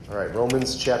All right,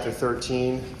 Romans chapter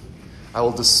 13. I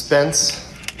will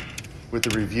dispense with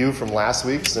the review from last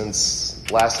week, since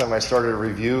last time I started a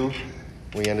review,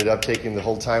 we ended up taking the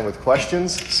whole time with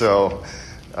questions.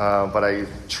 But I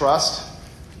trust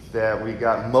that we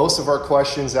got most of our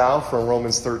questions out from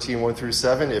Romans 13, 1 through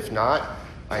 7. If not,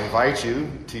 I invite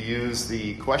you to use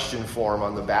the question form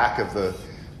on the back of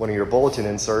one of your bulletin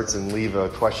inserts and leave a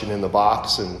question in the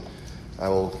box, and I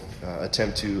will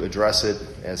attempt to address it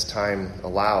as time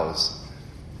allows.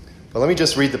 But let me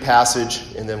just read the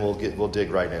passage, and then we'll dig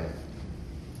right in.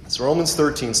 It's Romans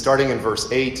 13, starting in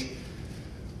verse 8.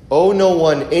 Owe no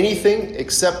one anything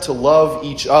except to love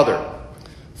each other,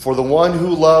 for the one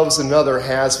who loves another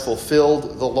has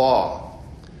fulfilled the law.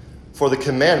 For the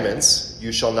commandments,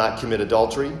 you shall not commit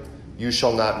adultery, you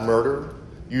shall not murder,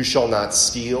 you shall not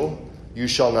steal, you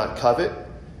shall not covet,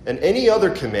 and any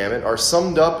other commandment are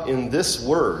summed up in this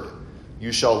word: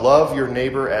 you shall love your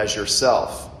neighbor as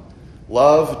yourself.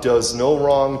 Love does no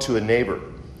wrong to a neighbor.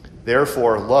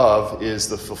 Therefore, love is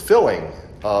the fulfilling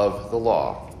of the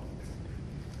law.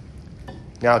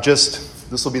 Now,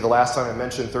 this will be the last time I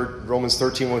mention Romans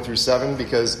 13, 1 through 7,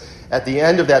 because at the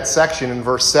end of that section in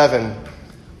verse 7,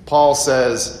 Paul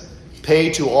says, pay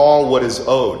to all what is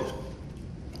owed.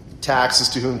 Taxes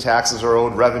to whom taxes are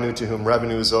owed, revenue to whom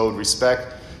revenue is owed,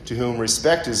 respect to whom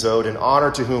respect is owed, and honor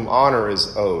to whom honor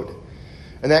is owed.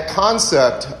 And that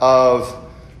concept of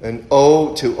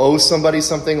to owe somebody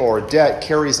something or a debt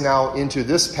carries now into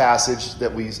this passage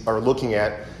that we are looking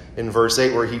at in verse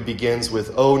 8, where he begins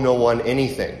with, owe no one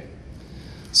anything.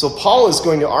 So Paul is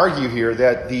going to argue here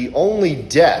that the only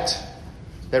debt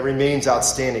that remains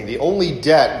outstanding, the only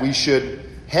debt we should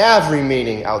have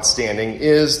remaining outstanding,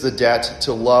 is the debt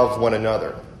to love one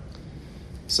another.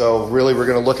 So really, we're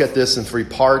going to look at this in three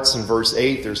parts. In verse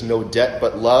 8, there's no debt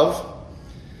but love.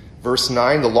 Verse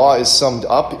 9, the law is summed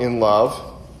up in love.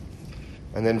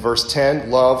 And then verse 10,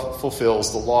 love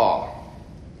fulfills the law.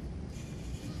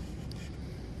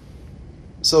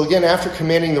 So again, after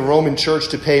commanding the Roman church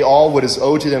to pay all what is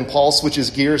owed to them, Paul switches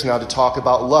gears now to talk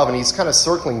about love. And he's kind of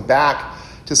circling back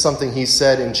to something he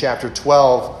said in chapter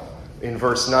 12 in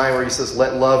verse 9, where he says,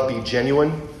 let love be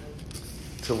genuine.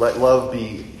 To let love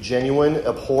be genuine,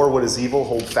 abhor what is evil,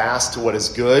 hold fast to what is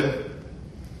good.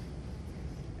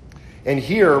 And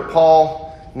here,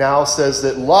 Paul now says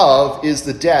that love is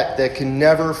the debt that can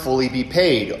never fully be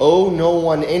paid. Owe no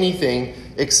one anything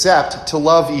except to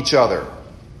love each other.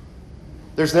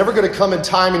 There's never going to come a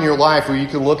time in your life where you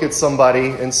can look at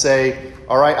somebody and say,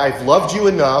 all right, I've loved you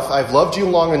enough, I've loved you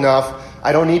long enough,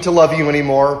 I don't need to love you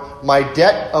anymore. My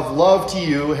debt of love to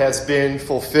you has been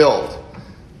fulfilled.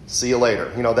 See you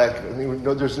later. We're not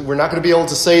going to be able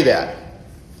to say that.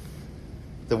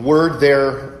 The word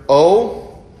there,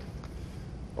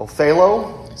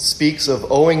 ophelo, speaks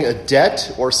of owing a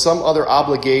debt or some other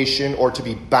obligation, or to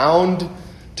be bound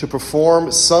to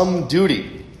perform some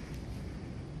duty.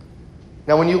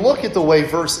 Now, when you look at the way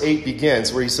verse 8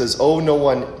 begins, where he says, owe no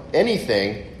one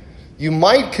anything, you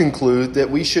might conclude that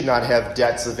we should not have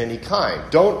debts of any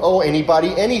kind. Don't owe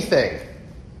anybody anything.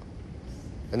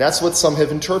 And that's what some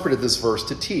have interpreted this verse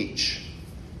to teach.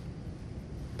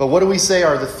 But what do we say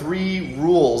are the three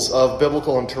rules of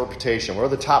biblical interpretation? What are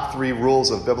the top three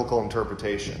rules of biblical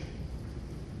interpretation?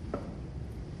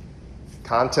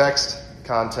 Context,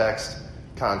 context,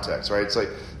 context, right? It's like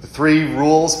the three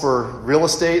rules for real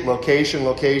estate: location,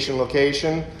 location,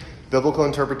 location. Biblical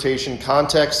interpretation: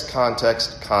 context,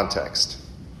 context, context.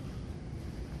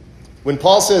 When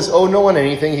Paul says, owe no one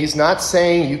anything, he's not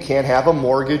saying you can't have a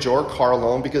mortgage or a car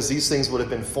loan, because these things would have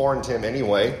been foreign to him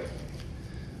anyway.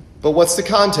 But what's the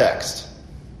context?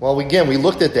 Well, again, we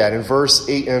looked at that in verse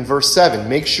 8 and verse 7.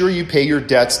 Make sure you pay your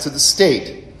debts to the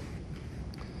state.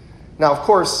 Now, of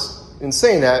course, in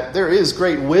saying that, there is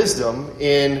great wisdom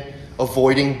in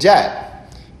avoiding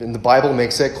debt. And the Bible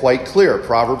makes that quite clear.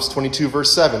 Proverbs 22,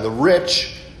 verse 7. The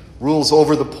rich rules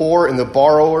over the poor, and the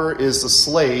borrower is the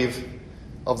slave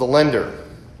of the lender.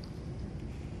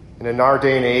 And in our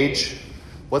day and age,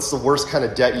 what's the worst kind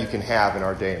of debt you can have in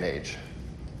our day and age?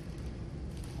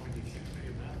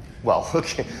 Well,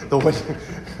 okay.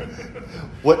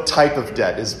 What type of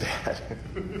debt is bad?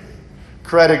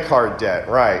 Credit card debt,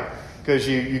 right. Because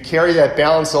you carry that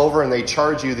balance over and they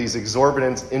charge you these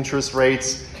exorbitant interest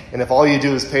rates. And if all you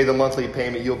do is pay the monthly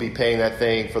payment, you'll be paying that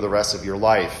thing for the rest of your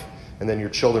life. And then your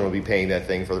children will be paying that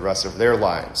thing for the rest of their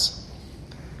lives.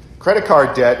 Credit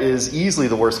card debt is easily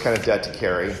the worst kind of debt to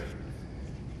carry.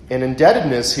 And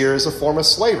indebtedness here is a form of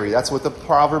slavery. That's what the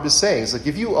proverb is saying. It's like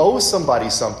if you owe somebody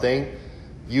something,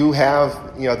 they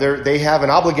have an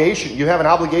obligation. You have an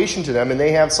obligation to them, and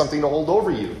they have something to hold over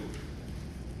you.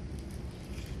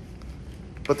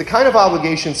 But the kind of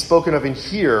obligation spoken of in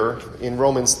here, in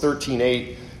Romans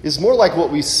 13:8, is more like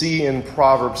what we see in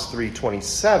Proverbs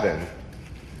 3:27,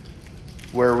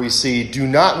 where we see, "Do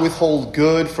not withhold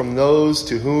good from those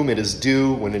to whom it is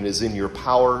due when it is in your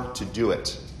power to do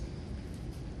it."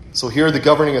 So here the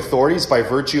governing authorities, by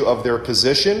virtue of their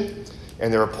position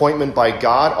and their appointment by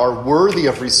God, are worthy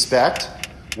of respect,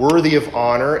 worthy of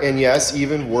honor, and yes,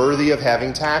 even worthy of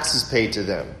having taxes paid to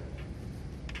them.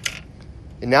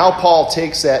 And now Paul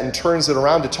takes that and turns it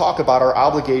around to talk about our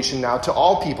obligation now to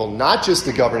all people, not just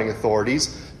the governing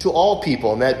authorities, to all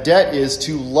people. And that debt is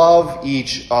to love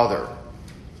each other.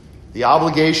 The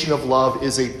obligation of love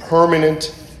is a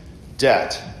permanent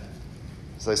debt.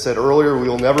 As I said earlier, we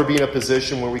will never be in a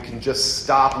position where we can just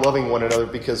stop loving one another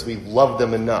because we've loved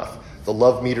them enough. The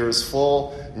love meter is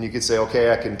full, and you could say,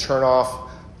 okay, I can turn off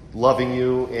loving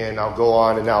you, and I'll go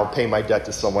on and I'll pay my debt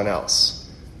to someone else.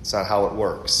 It's not how it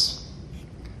works.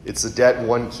 It's a debt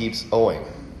one keeps owing.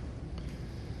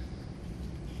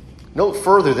 Note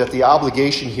further that the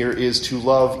obligation here is to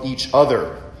love each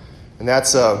other. And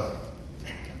it's a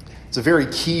very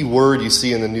key word you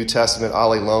see in the New Testament,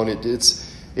 allelon.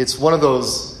 It's one of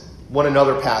those one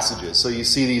another passages. So you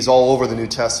see these all over the New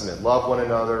Testament. Love one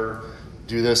another,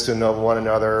 do this to one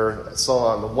another, so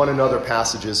on. The one another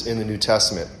passages in the New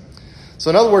Testament.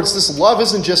 So in other words, this love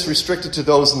isn't just restricted to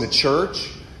those in the church.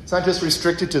 It's not just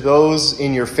restricted to those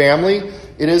in your family.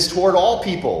 It is toward all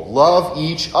people. Love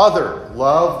each other.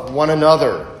 Love one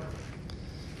another.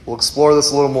 We'll explore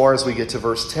this a little more as we get to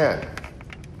verse 10.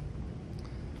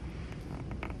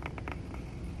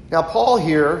 Now, Paul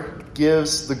here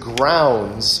gives the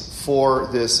grounds for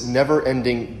this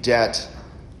never-ending debt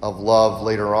of love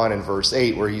later on in verse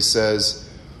 8, where he says,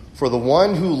 "For the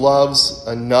one who loves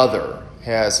another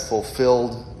has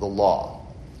fulfilled the law."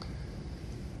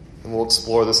 And we'll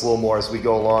explore this a little more as we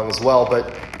go along as well.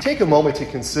 But take a moment to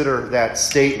consider that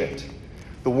statement.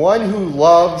 The one who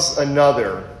loves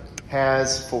another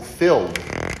has fulfilled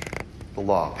the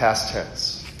law, past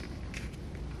tense.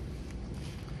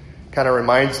 Kind of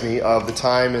reminds me of the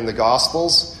time in the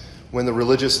Gospels when the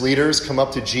religious leaders come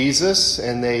up to Jesus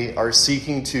and they are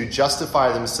seeking to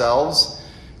justify themselves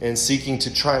and seeking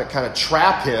to try to kind of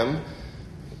trap him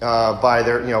by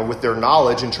their, with their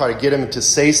knowledge, and try to get him to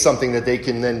say something that they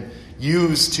can then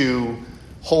use to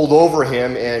hold over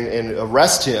him and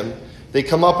arrest him. They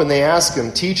come up and they ask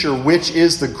him, "Teacher, which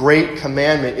is the great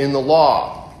commandment in the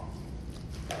law?"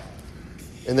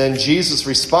 And then Jesus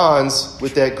responds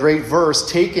with that great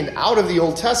verse taken out of the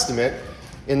Old Testament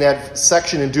in that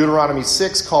section in Deuteronomy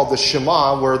 6 called the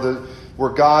Shema, where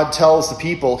God tells the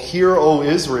people, "Hear, O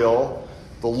Israel,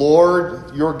 the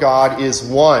Lord your God is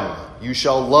one. You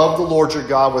shall love the Lord your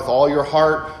God with all your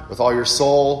heart, with all your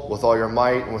soul, with all your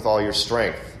might, and with all your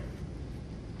strength."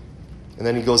 And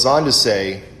then he goes on to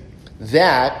say,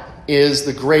 that is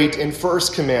the great and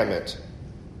first commandment.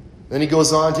 Then he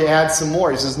goes on to add some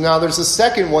more. He says, now there's a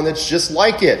second one that's just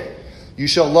like it. You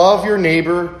shall love your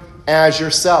neighbor as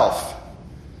yourself.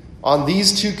 On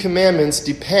these two commandments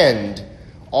depend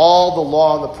all the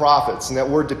law and the prophets. And that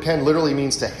word depend literally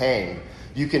means to hang.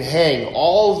 You can hang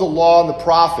all of the law and the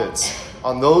prophets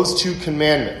on those two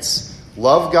commandments.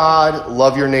 Love God,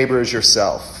 love your neighbor as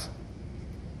yourself.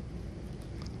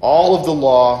 All of the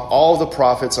law, all of the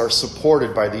prophets are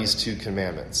supported by these two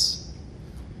commandments.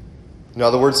 In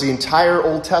other words, the entire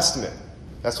Old Testament.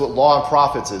 That's what law and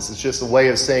prophets is. It's just a way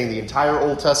of saying the entire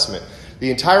Old Testament. The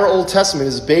entire Old Testament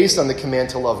is based on the command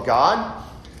to love God,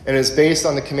 and is based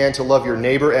on the command to love your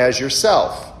neighbor as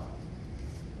yourself.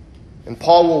 And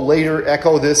Paul will later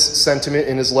echo this sentiment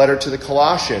in his letter to the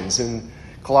Colossians, in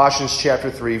Colossians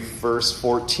chapter 3, verse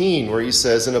 14, where he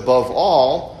says, "And above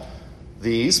all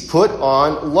these, put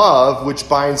on love, which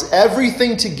binds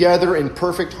everything together in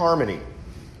perfect harmony."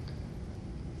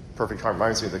 Perfect harmony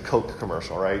reminds me of the Coke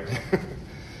commercial, right?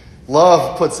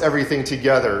 Love puts everything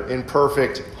together in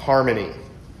perfect harmony.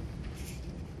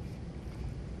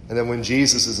 And then when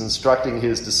Jesus is instructing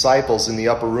his disciples in the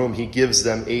upper room, he gives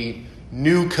them a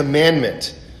new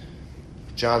commandment.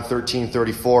 John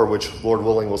 13:34, which Lord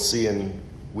willing we'll see in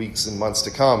weeks and months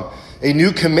to come. "A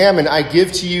new commandment I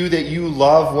give to you, that you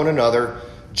love one another.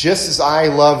 Just as I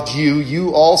loved you,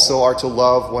 you also are to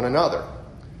love one another."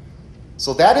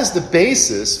 So that is the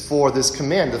basis for this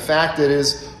command, the fact that it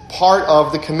is part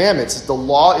of the commandments. The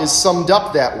law is summed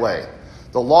up that way.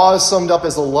 The law is summed up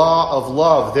as a law of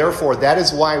love. Therefore, that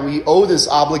is why we owe this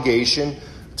obligation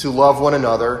to love one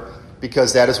another,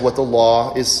 because that is what the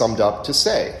law is summed up to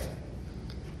say.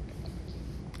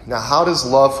 Now, how does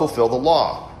love fulfill the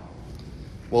law?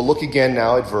 Well, look again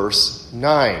now at verse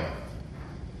 9.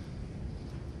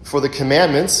 "For the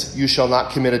commandments, you shall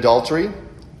not commit adultery,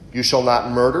 You shall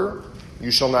not murder.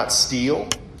 You shall not steal.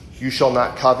 You shall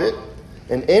not covet.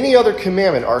 And any other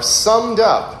commandment are summed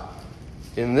up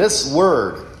in this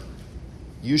word: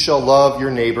 you shall love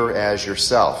your neighbor as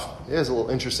yourself. It is a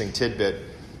little interesting tidbit.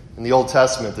 In the Old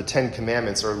Testament, the 10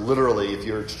 Commandments are literally, if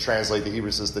you were to translate the Hebrew,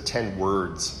 it says the 10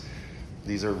 words.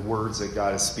 These are words that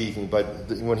God is speaking. But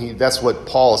that's what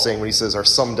Paul is saying when he says are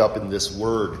summed up in this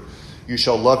word: you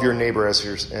shall love your neighbor as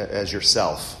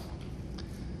yourself.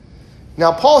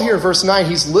 Now, Paul here in verse 9,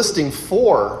 he's listing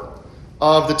 4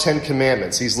 of the 10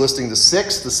 Commandments. He's listing the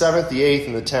 6th, the 7th, the 8th,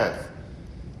 and the 10th.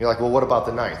 You're like, well, what about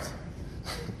the 9th?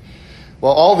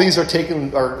 Well, all these are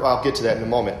taken, or I'll get to that in a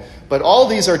moment. But all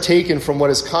these are taken from what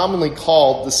is commonly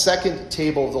called the second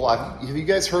table of the law. Have you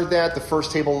guys heard that? The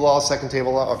first table of the law, second table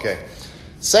of the law? Okay.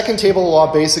 Second table of the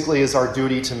law basically is our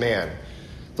duty to man.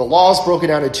 The law is broken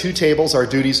down into 2 tables: our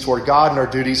duties toward God and our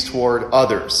duties toward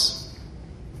others.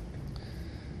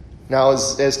 Now,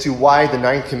 as to why the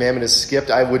 9th commandment is skipped,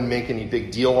 I wouldn't make any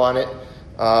big deal on it.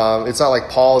 It's not like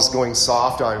Paul is going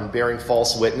soft on bearing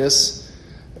false witness.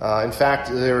 In fact,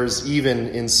 there's even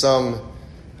in some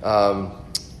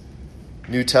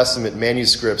New Testament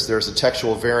manuscripts, there's a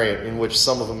textual variant in which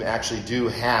some of them actually do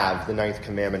have the 9th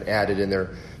commandment added in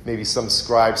there. Maybe some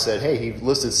scribe said, hey, he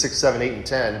listed 6, 7, 8, and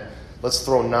 10. Let's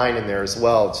throw 9 in there as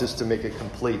well, just to make it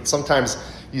complete. Sometimes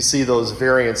you see those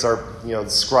variants are, the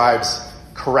scribes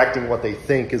correcting what they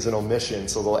think is an omission,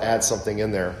 so they'll add something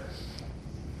in there.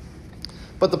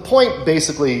 But the point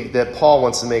basically that Paul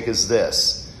wants to make is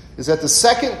this, is that the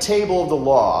second table of the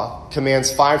law,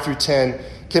 commands 5 through 10,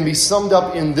 can be summed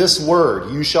up in this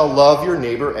word: you shall love your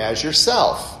neighbor as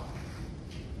yourself.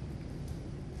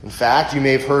 In fact, you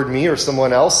may have heard me or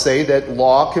someone else say that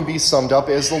law can be summed up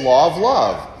as the law of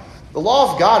love. The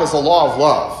law of God is the law of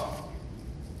love.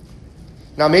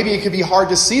 Now, maybe it could be hard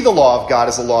to see the law of God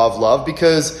as a law of love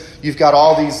because you've got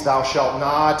all these thou shalt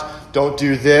not, don't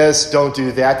do this, don't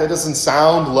do that. That doesn't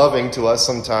sound loving to us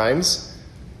sometimes.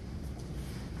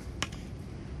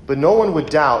 But no one would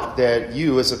doubt that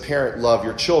you as a parent love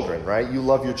your children, right? You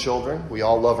love your children. We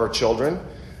all love our children.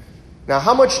 Now,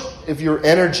 how much of your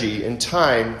energy and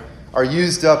time are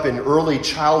used up in early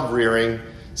child rearing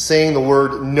saying the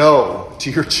word no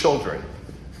to your children?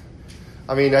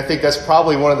 I mean, I think that's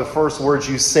probably one of the first words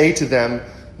you say to them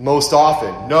most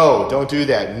often. No, don't do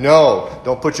that. No,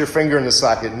 don't put your finger in the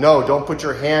socket. No, don't put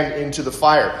your hand into the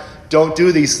fire. Don't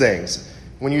do these things.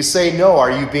 When you say no,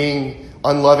 are you being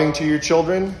unloving to your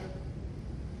children?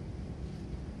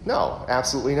 No,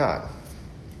 absolutely not.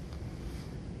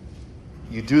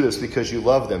 You do this because you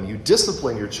love them. You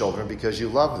discipline your children because you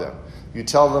love them. You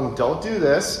tell them, don't do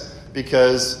this,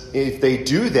 because if they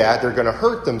do that, they're going to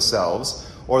hurt themselves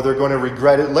or they're going to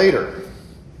regret it later.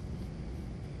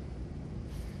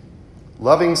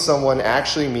 Loving someone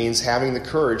actually means having the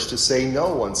courage to say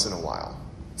no once in a while.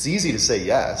 It's easy to say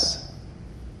yes.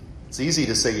 It's easy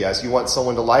to say yes. You want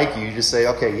someone to like you, you just say,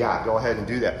 okay, yeah, go ahead and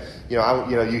do that.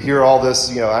 You hear all this,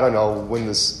 I don't know when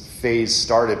this phase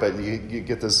started, but you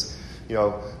get this,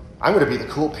 I'm going to be the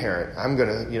cool parent. I'm going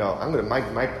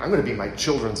to be my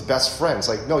children's best friend. It's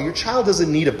like, no, your child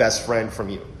doesn't need a best friend from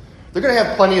you. They're going to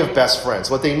have plenty of best friends.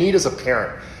 What they need is a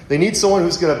parent. They need someone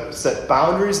who's going to set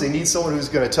boundaries. They need someone who's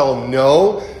going to tell them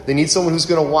no. They need someone who's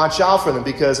going to watch out for them,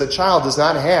 because a child does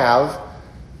not have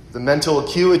the mental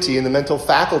acuity and the mental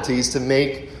faculties to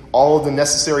make all of the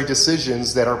necessary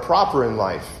decisions that are proper in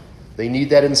life. They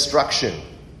need that instruction.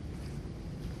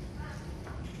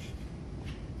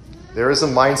 There is a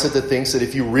mindset that thinks that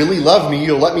if you really love me,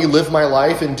 you'll let me live my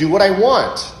life and do what I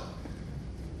want.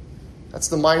 That's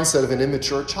the mindset of an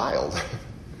immature child.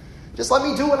 Just let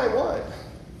me do what I want.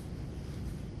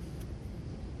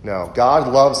 No,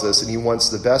 God loves us and He wants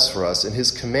the best for us, and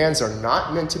His commands are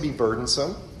not meant to be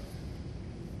burdensome.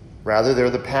 Rather, they're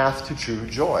the path to true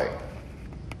joy.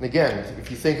 And again, if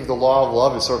you think of the law of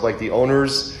love as sort of like the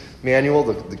owner's manual,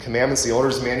 the commandments, the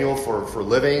owner's manual for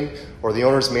living, or the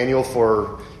owner's manual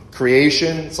for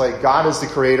creation, it's like God is the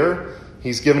creator.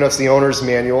 He's given us the owner's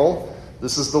manual.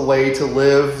 This is the way to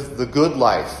live the good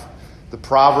life. The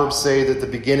Proverbs say that the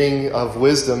beginning of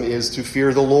wisdom is to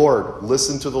fear the Lord.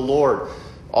 Listen to the Lord.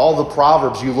 All the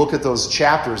Proverbs, you look at those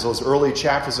chapters, those early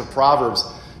chapters of Proverbs,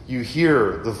 you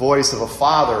hear the voice of a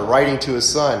father writing to his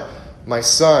son, my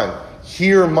son,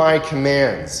 hear my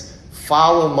commands,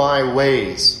 follow my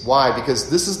ways. Why? Because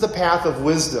this is the path of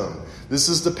wisdom. This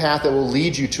is the path that will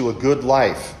lead you to a good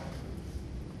life.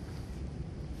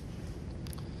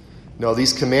 No,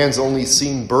 these commands only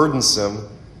seem burdensome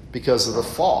because of the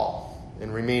fall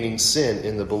and remaining sin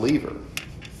in the believer.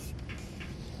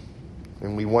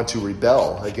 And we want to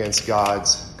rebel against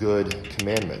God's good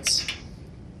commandments.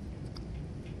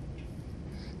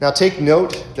 Now take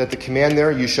note that the command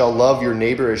there, you shall love your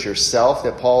neighbor as yourself,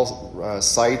 that Paul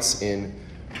cites in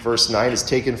verse 9, is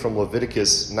taken from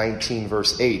Leviticus 19,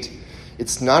 verse 8.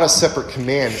 It's not a separate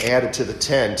command added to the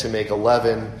 10 to make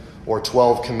 11 or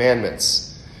 12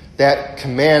 commandments. That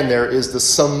command there is the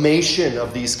summation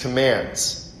of these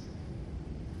commands.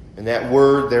 And that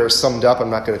word there summed up, I'm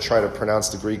not going to try to pronounce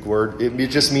the Greek word. It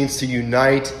just means to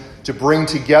unite, to bring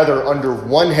together under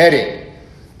one heading.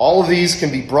 All of these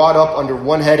can be brought up under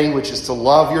one heading, which is to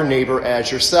love your neighbor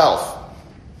as yourself.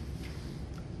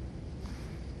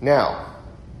 Now,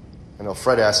 I know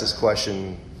Fred asked this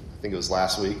question, I think it was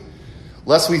last week.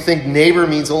 Lest we think neighbor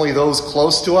means only those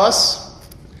close to us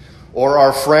or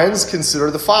our friends,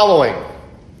 consider the following.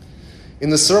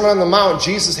 In the Sermon on the Mount,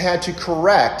 Jesus had to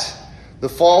correct the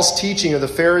false teaching of the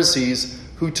Pharisees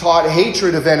who taught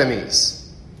hatred of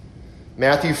enemies.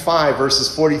 Matthew 5,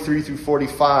 verses 43 through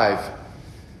 45.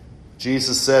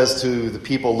 Jesus says to the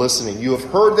people listening, you have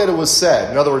heard that it was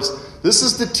said. In other words, this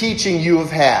is the teaching you have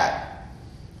had.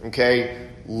 Okay?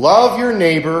 Love your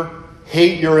neighbor,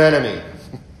 hate your enemy.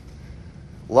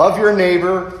 Love your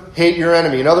neighbor, hate your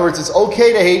enemy. In other words, it's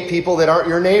okay to hate people that aren't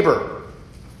your neighbor.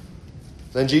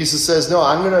 Then Jesus says, no,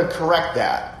 I'm going to correct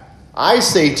that. I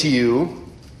say to you,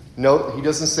 note, he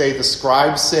doesn't say the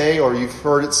scribes say or you've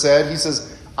heard it said. He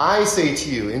says, I say to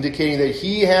you, indicating that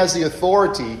he has the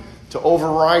authority to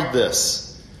override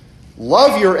this.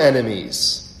 Love your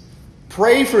enemies.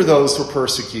 Pray for those who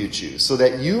persecute you, so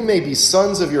that you may be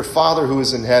sons of your Father who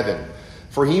is in heaven.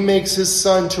 For he makes his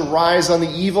sun to rise on the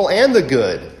evil and the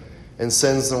good, and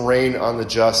sends the rain on the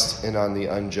just and on the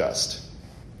unjust.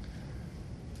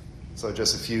 So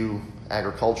just a few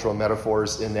agricultural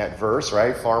metaphors in that verse,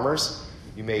 right? Farmers,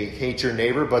 you may hate your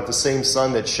neighbor, but the same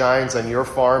sun that shines on your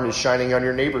farm is shining on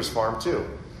your neighbor's farm too.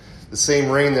 The same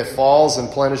rain that falls and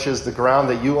plenishes the ground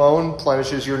that you own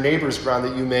plenishes your neighbor's ground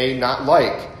that you may not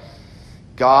like.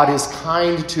 God is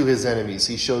kind to his enemies.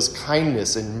 He shows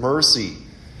kindness and mercy.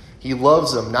 He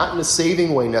loves them, not in a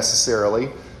saving way necessarily,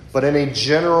 but in a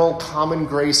general common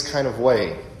grace kind of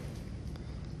way.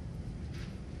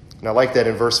 And I like that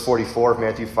in verse 44 of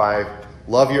Matthew 5.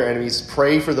 Love your enemies,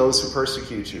 pray for those who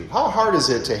persecute you. How hard is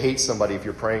it to hate somebody if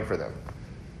you're praying for them?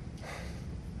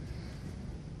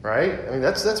 Right? I mean,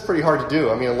 that's pretty hard to do.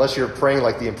 I mean, unless you're praying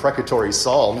like the imprecatory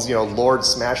Psalms, Lord,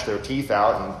 smash their teeth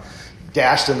out and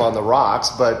dash them on the rocks.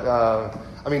 But,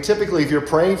 I mean, typically if you're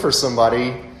praying for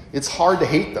somebody, it's hard to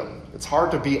hate them. It's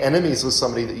hard to be enemies with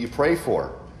somebody that you pray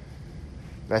for.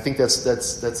 And I think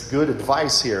that's good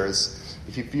advice here, is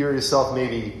if you feel yourself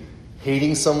maybe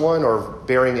hating someone or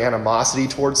bearing animosity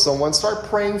towards someone, start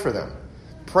praying for them.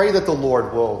 Pray that the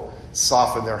Lord will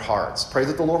soften their hearts. Pray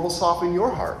that the Lord will soften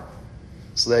your heart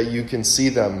so that you can see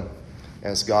them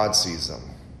as God sees them.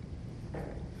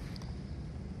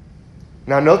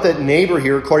 Now note that neighbor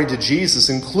here, according to Jesus,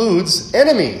 includes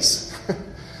enemies.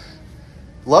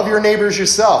 Love your neighbors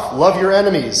yourself. Love your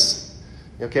enemies.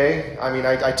 Okay? I mean,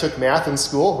 I took math in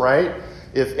school, right?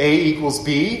 If A equals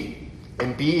B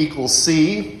and B equals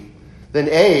C, then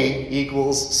A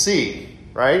equals C,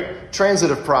 right?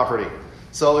 Transitive property.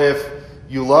 So if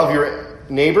you love your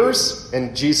neighbors,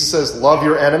 and Jesus says love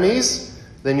your enemies,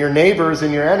 then your neighbors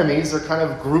and your enemies are kind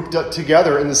of grouped up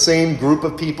together in the same group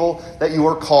of people that you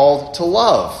are called to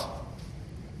love.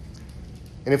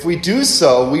 And if we do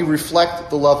so, we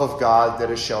reflect the love of God that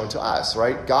is shown to us,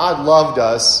 right? God loved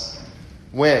us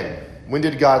when? When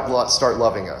did God start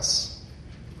loving us?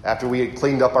 After we had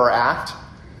cleaned up our act?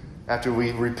 After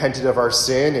we repented of our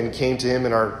sin and came to him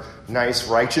in our nice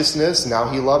righteousness, now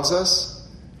he loves us?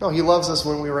 No, he loves us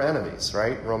when we were enemies,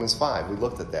 right? Romans 5, we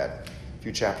looked at that a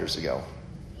few chapters ago.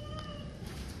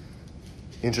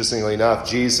 Interestingly enough,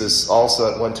 Jesus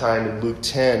also at one time in Luke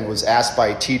 10 was asked by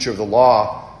a teacher of the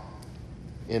law,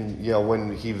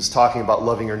 when he was talking about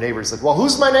loving your neighbor, he said, well,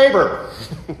 who's my neighbor?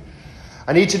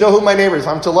 I need to know who my neighbor is. If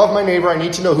I'm to love my neighbor, I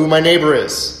need to know who my neighbor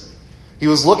is. He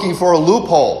was looking for a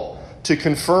loophole to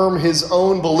confirm his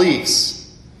own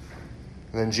beliefs.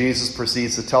 And then Jesus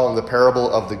proceeds to tell him the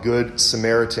parable of the Good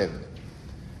Samaritan.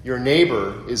 Your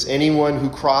neighbor is anyone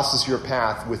who crosses your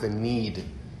path with a need,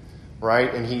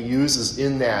 right? And he uses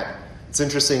in that, it's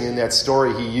interesting in that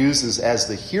story, he uses as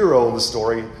the hero in the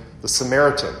story, the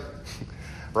Samaritan,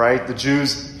 right? The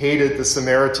Jews hated the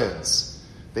Samaritans.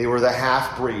 They were the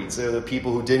half-breeds. They were the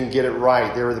people who didn't get it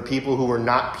right. They were the people who were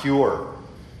not pure.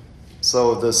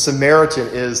 So the Samaritan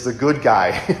is the good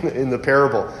guy in the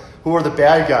parable. Who are the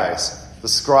bad guys? The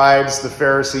scribes, the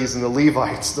Pharisees, and the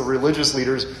Levites, the religious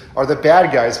leaders, are the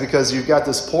bad guys because you've got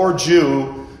this poor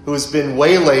Jew who has been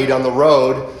waylaid on the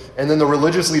road, and then the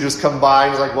religious leaders come by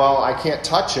and he's like, well, I can't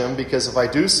touch him because if I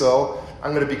do so,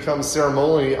 I'm going to become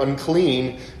ceremonially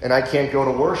unclean and I can't go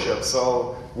to worship.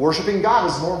 So worshiping God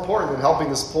is more important than helping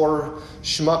this poor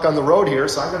schmuck on the road here,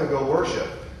 so I'm going to go worship.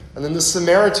 And then the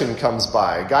Samaritan comes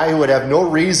by, a guy who would have no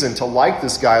reason to like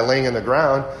this guy laying on the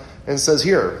ground, and says,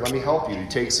 here, let me help you. He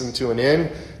takes him to an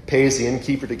inn, pays the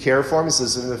innkeeper to care for him. He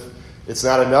says, if it's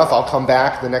not enough, I'll come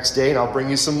back the next day and I'll bring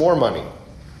you some more money.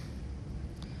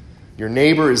 Your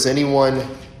neighbor is anyone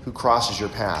who crosses your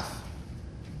path.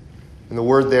 And the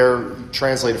word there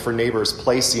translated for neighbor is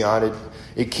plesion.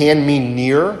 It can mean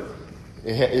near.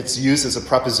 It's used as a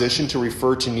preposition to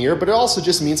refer to near, but it also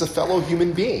just means a fellow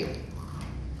human being.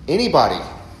 Anybody.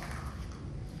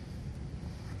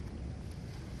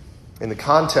 In the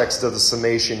context of the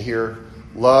summation here,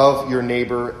 love your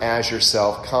neighbor as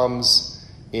yourself comes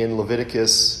in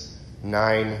Leviticus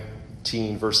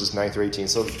 19, verses 9 through 18.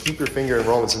 So keep your finger in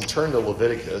Romans and turn to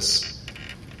Leviticus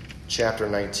chapter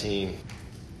 19.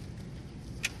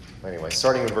 Anyway,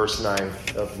 starting in verse 9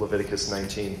 of Leviticus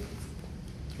 19,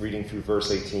 reading through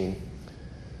verse 18.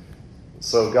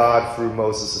 So God, through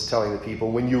Moses, is telling the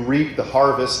people, when you reap the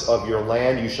harvest of your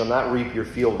land, you shall not reap your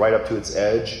field right up to its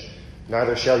edge,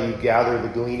 neither shall you gather the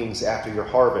gleanings after your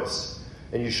harvest.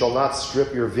 And you shall not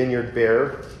strip your vineyard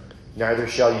bare, neither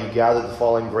shall you gather the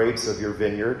fallen grapes of your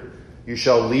vineyard. You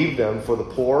shall leave them for the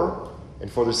poor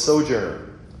and for the sojourner.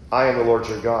 I am the Lord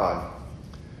your God.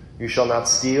 You shall not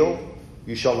steal.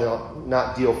 You shall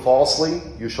not deal falsely.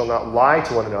 You shall not lie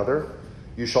to one another.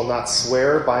 You shall not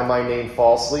swear by my name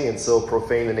falsely and so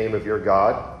profane the name of your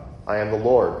God. I am the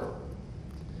Lord.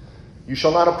 You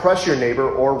shall not oppress your neighbor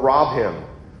or rob him.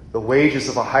 The wages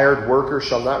of a hired worker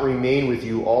shall not remain with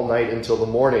you all night until the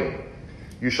morning.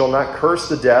 You shall not curse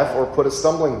the deaf or put a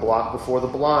stumbling block before the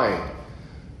blind.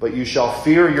 But you shall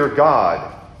fear your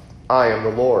God. I am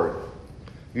the Lord.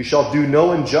 You shall do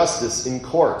no injustice in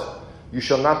court. You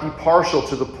shall not be partial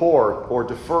to the poor or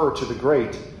defer to the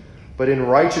great. But in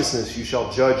righteousness you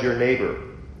shall judge your neighbor.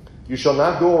 You shall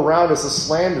not go around as a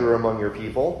slanderer among your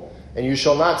people, and you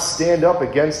shall not stand up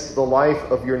against the life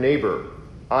of your neighbor.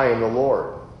 I am the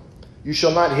Lord. You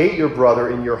shall not hate your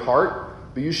brother in your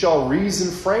heart, but you shall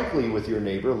reason frankly with your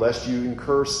neighbor, lest you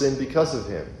incur sin because of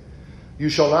him. You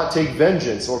shall not take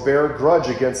vengeance or bear a grudge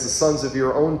against the sons of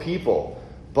your own people,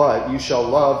 but you shall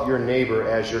love your neighbor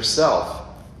as yourself.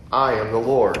 I am the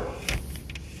Lord.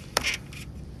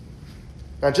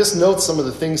 Now just note some of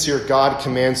the things here God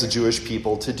commands the Jewish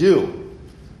people to do.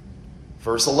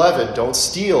 Verse 11, don't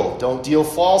steal, don't deal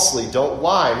falsely, don't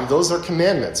lie. I mean, those are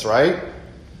commandments, right?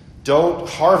 Don't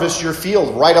harvest your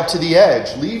field right up to the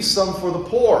edge. Leave some for the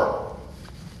poor.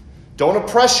 Don't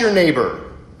oppress your neighbor.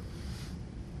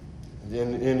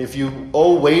 And if you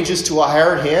owe wages to a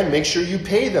hired hand, make sure you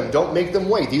pay them. Don't make them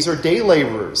wait. These are day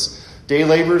laborers. Day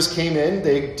laborers came in,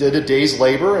 they did a day's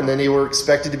labor, and then they were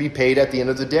expected to be paid at the end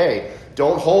of the day.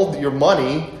 Don't hold your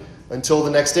money until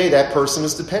the next day. That person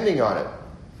is depending on it.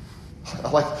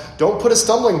 Don't put a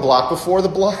stumbling block before the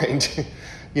blind.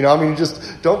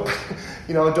 Just don't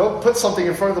put something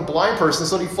in front of the blind person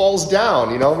so that he falls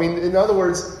down. In other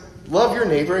words, love your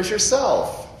neighbor as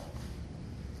yourself.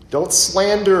 Don't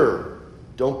slander.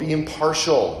 Don't be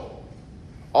impartial.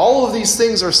 All of these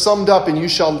things are summed up in you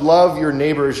shall love your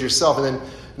neighbor as yourself. And then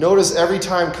notice every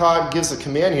time God gives a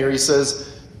command here, he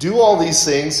says, do all these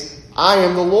things. I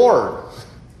am the Lord.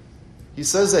 He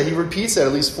says that. He repeats that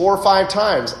at least 4 or 5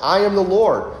 times. I am the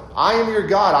Lord. I am your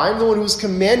God. I am the one who's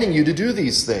commanding you to do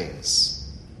these things.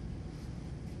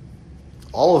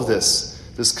 All of this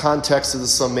context of the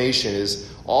summation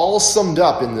is all summed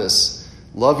up in this.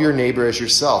 Love your neighbor as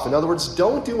yourself. In other words,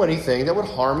 don't do anything that would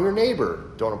harm your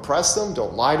neighbor. Don't oppress them.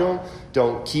 Don't lie to them.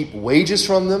 Don't keep wages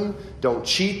from them. Don't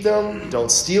cheat them. Don't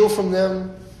steal from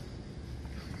them.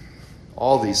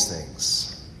 All these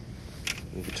things.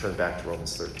 You can turn back to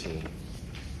Romans 13.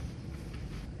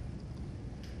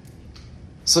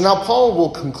 So now Paul will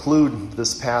conclude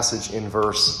this passage in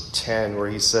verse 10 where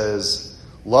he says,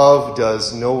 love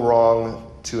does no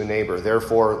wrong to a neighbor.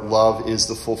 Therefore, love is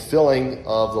the fulfilling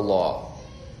of the law.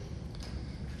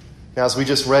 Now, as we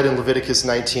just read in Leviticus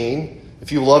 19,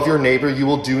 if you love your neighbor, you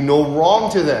will do no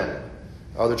wrong to them.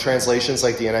 Other translations,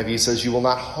 like the NIV, says you will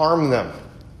not harm them.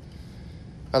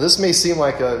 Now, this may seem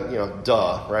like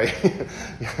duh, right?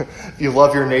 If you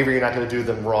love your neighbor, you're not going to do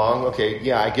them wrong. Okay,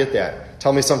 yeah, I get that.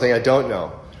 Tell me something I don't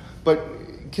know. But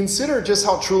consider just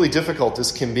how truly difficult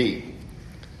this can be.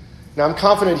 Now, I'm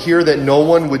confident here that no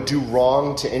one would do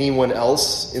wrong to anyone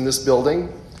else in this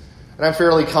building. And I'm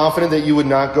fairly confident that you would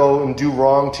not go and do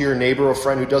wrong to your neighbor or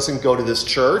friend who doesn't go to this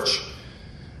church.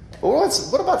 But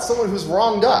what about someone who's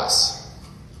wronged us?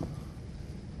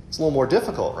 It's a little more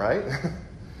difficult, right?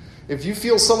 If you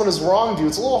feel someone has wronged you,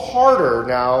 it's a little harder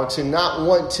now to not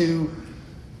want to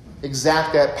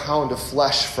exact that pound of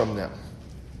flesh from them.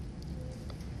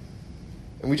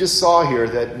 And we just saw here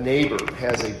that neighbor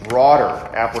has a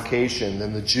broader application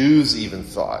than the Jews even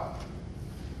thought.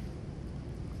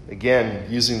 Again,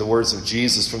 using the words of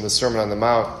Jesus from the Sermon on the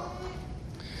Mount,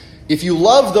 if you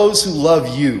love those who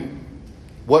love you,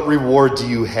 what reward do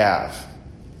you have?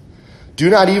 Do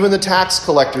not even the tax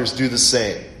collectors do the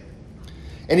same?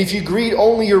 And if you greet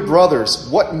only your brothers,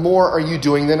 what more are you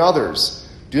doing than others?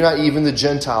 Do not even the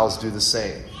Gentiles do the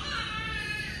same?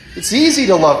 It's easy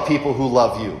to love people who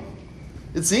love you.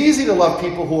 It's easy to love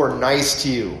people who are nice to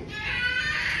you.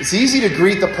 It's easy to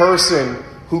greet the person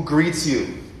who greets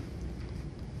you.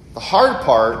 The hard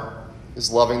part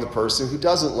is loving the person who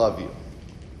doesn't love you,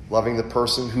 loving the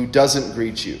person who doesn't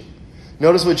greet you.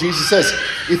 Notice what Jesus says.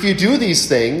 If you do these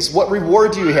things, what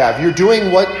reward do you have? You're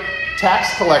doing what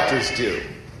tax collectors do.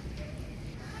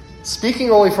 Speaking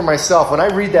only for myself, when I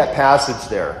read that passage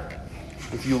there,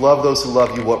 if you love those who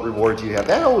love you, what reward do you have?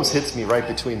 That always hits me right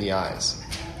between the eyes.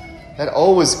 That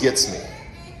always gets me.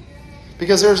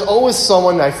 Because there's always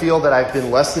someone I feel that I've been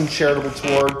less than charitable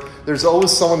toward. There's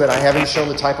always someone that I haven't shown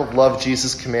the type of love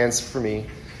Jesus commands for me.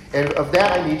 And of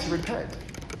that I need to repent.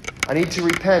 I need to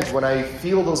repent when I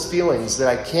feel those feelings that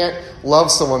I can't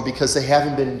love someone because they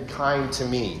haven't been kind to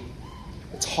me.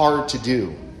 It's hard to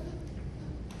do.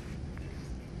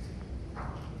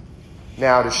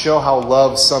 Now, to show how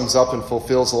love sums up and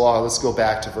fulfills the law, let's go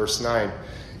back to verse 9.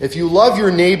 If you love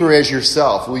your neighbor as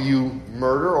yourself, will you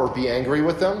murder or be angry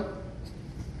with them?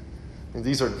 And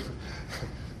these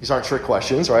aren't trick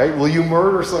questions, right? Will you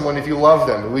murder someone if you love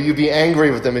them? Will you be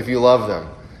angry with them if you love them?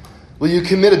 Will you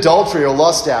commit adultery or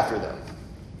lust after them?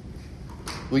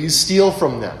 Will you steal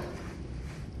from them?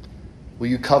 Will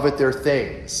you covet their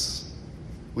things?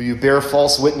 Will you bear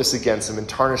false witness against them and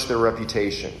tarnish their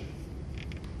reputation?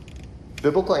 The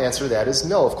biblical answer to that is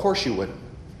no, of course you wouldn't.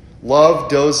 Love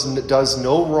does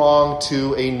no wrong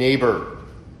to a neighbor.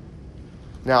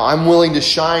 Now, I'm willing to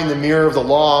shine the mirror of the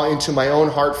law into my own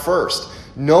heart first.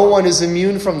 No one is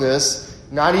immune from this,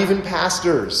 not even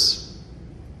pastors,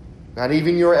 not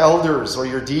even your elders or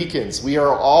your deacons. We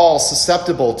are all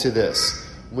susceptible to this.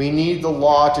 We need the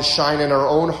law to shine in our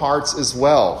own hearts as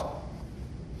well.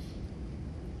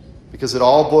 Because it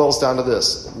all boils down to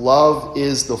this. Love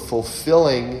is the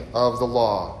fulfilling of the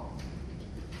law.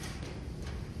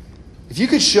 If you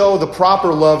could show the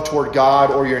proper love toward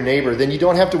God or your neighbor, then you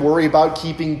don't have to worry about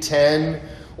keeping 10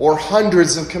 or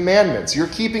hundreds of commandments. You're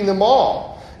keeping them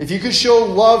all. If you could show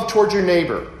love toward your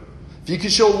neighbor, if you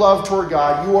could show love toward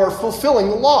God, you are fulfilling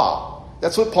the law.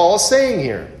 That's what Paul is saying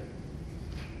here.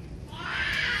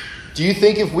 Do you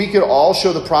think if we could all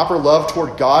show the proper love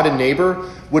toward God and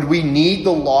neighbor, would we need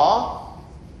the law?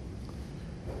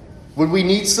 Would we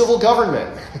need civil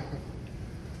government?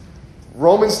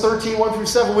 Romans 13, 1 through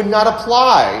 7 would not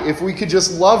apply if we could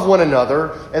just love one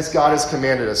another as God has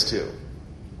commanded us to.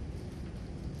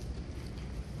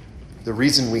 The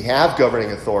reason we have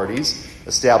governing authorities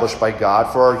established by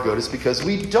God for our good is because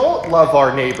we don't love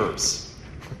our neighbors.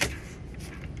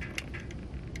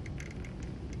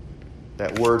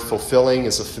 That word fulfilling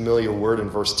is a familiar word in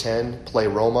verse 10,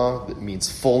 pleroma, that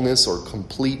means fullness or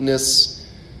completeness.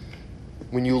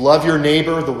 When you love your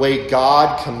neighbor the way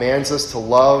God commands us to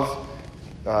love,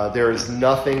 there is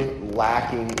nothing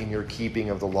lacking in your keeping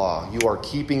of the law. You are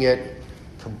keeping it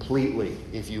completely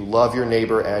if you love your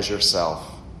neighbor as yourself.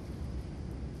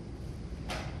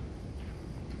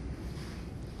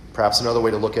 Perhaps another way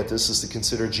to look at this is to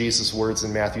consider Jesus' words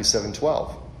in Matthew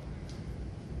 7:12.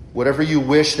 Whatever you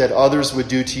wish that others would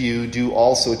do to you, do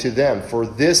also to them. For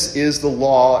this is the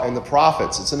law and the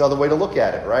prophets. It's another way to look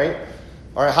at it, right?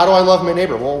 All right, how do I love my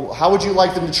neighbor? Well, how would you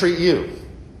like them to treat you?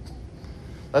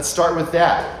 Let's start with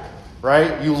that,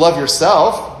 right? You love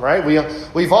yourself, right?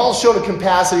 We've all shown a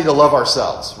capacity to love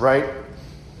ourselves, right?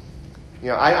 You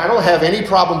know, I don't have any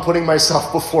problem putting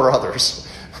myself before others,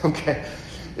 okay?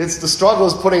 It's the struggle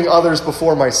is putting others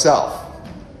before myself,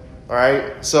 all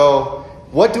right? So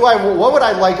what would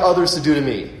I like others to do to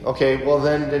me? Okay, well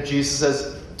then Jesus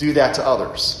says, do that to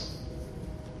others.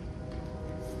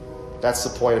 That's the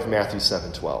point of Matthew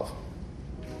 7:12.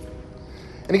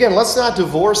 And again, let's not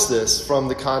divorce this from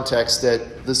the context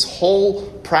that this whole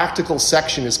practical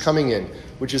section is coming in,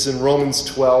 which is in Romans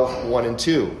 12, 1 and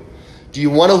 2. Do you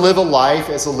want to live a life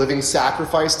as a living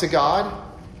sacrifice to God?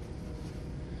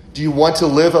 Do you want to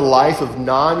live a life of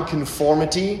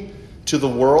non-conformity to the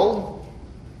world?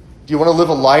 Do you want to live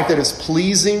a life that is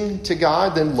pleasing to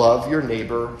God? Then love your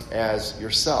neighbor as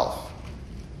yourself.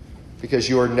 Because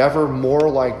you are never more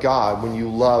like God when you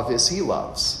love as he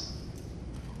loves.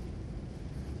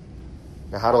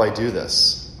 Now, how do I do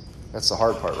this? That's the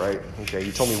hard part, right? Okay,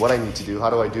 you told me what I need to do. How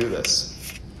do I do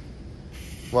this?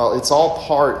 Well, it's all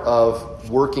part of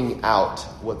working out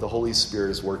what the Holy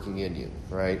Spirit is working in you,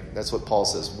 right? That's what Paul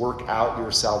says. Work out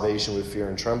your salvation with fear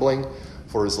and trembling,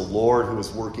 for it is the Lord who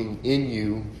is working in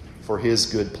you for his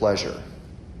good pleasure.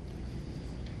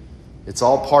 It's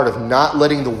all part of not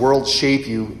letting the world shape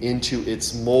you into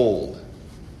its mold,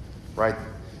 right?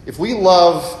 If we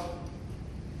love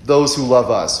those who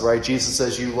love us, right? Jesus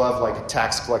says you love like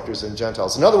tax collectors and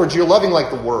Gentiles. In other words, you're loving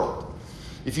like the world.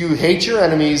 If you hate your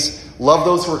enemies, love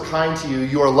those who are kind to you,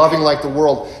 you are loving like the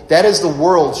world. That is the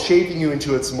world shaping you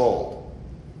into its mold,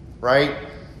 right?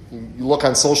 You look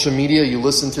on social media, you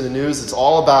listen to the news, it's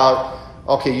all about,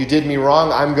 okay, you did me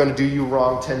wrong, I'm going to do you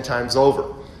wrong 10 times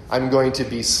over. I'm going to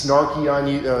be snarky on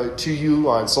you, to you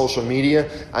on social media.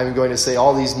 I'm going to say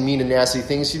all these mean and nasty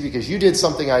things to you because you did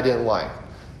something I didn't like.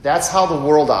 That's how the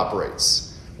world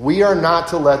operates. We are not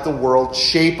to let the world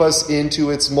shape us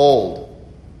into its mold.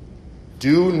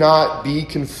 Do not be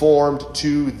conformed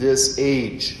to this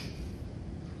age.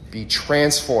 Be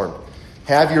transformed.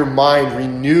 Have your mind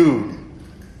renewed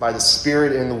by the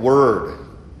Spirit and the Word.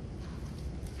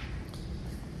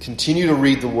 Continue to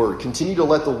read the Word. Continue to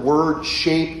let the Word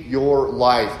shape your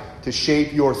life, to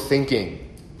shape your thinking.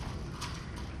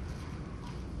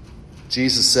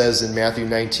 Jesus says in Matthew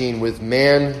 19, with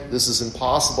man this is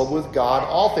impossible, but with God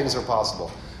all things are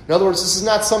possible. In other words, this is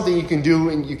not something you can do,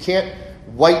 and you can't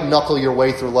white knuckle your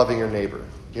way through loving your neighbor.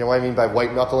 You know what I mean by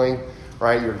white knuckling?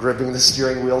 Right? You're gripping the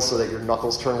steering wheel so that your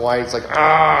knuckles turn white. It's like,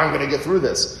 I'm going to get through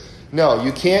this. No,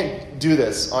 you can't do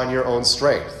this on your own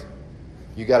strength.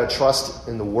 You got to trust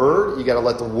in the Word. You got to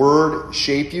let the Word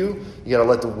shape you. You got to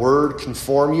let the Word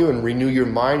conform you and renew your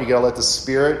mind. You got to let the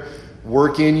Spirit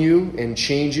work in you and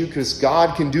change you, because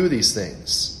God can do these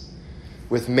things.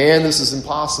 With man, this is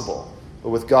impossible. But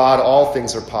with God, all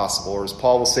things are possible. Or as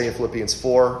Paul will say in Philippians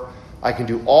 4, I can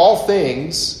do all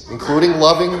things, including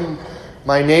loving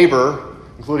my neighbor,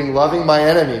 including loving my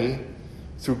enemy,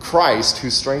 through Christ who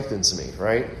strengthens me,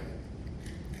 right?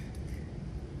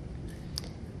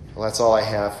 Well, that's all I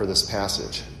have for this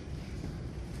passage.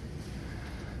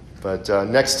 But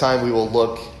next time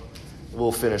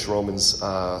we'll finish Romans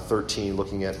 13,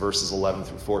 looking at verses 11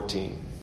 through 14.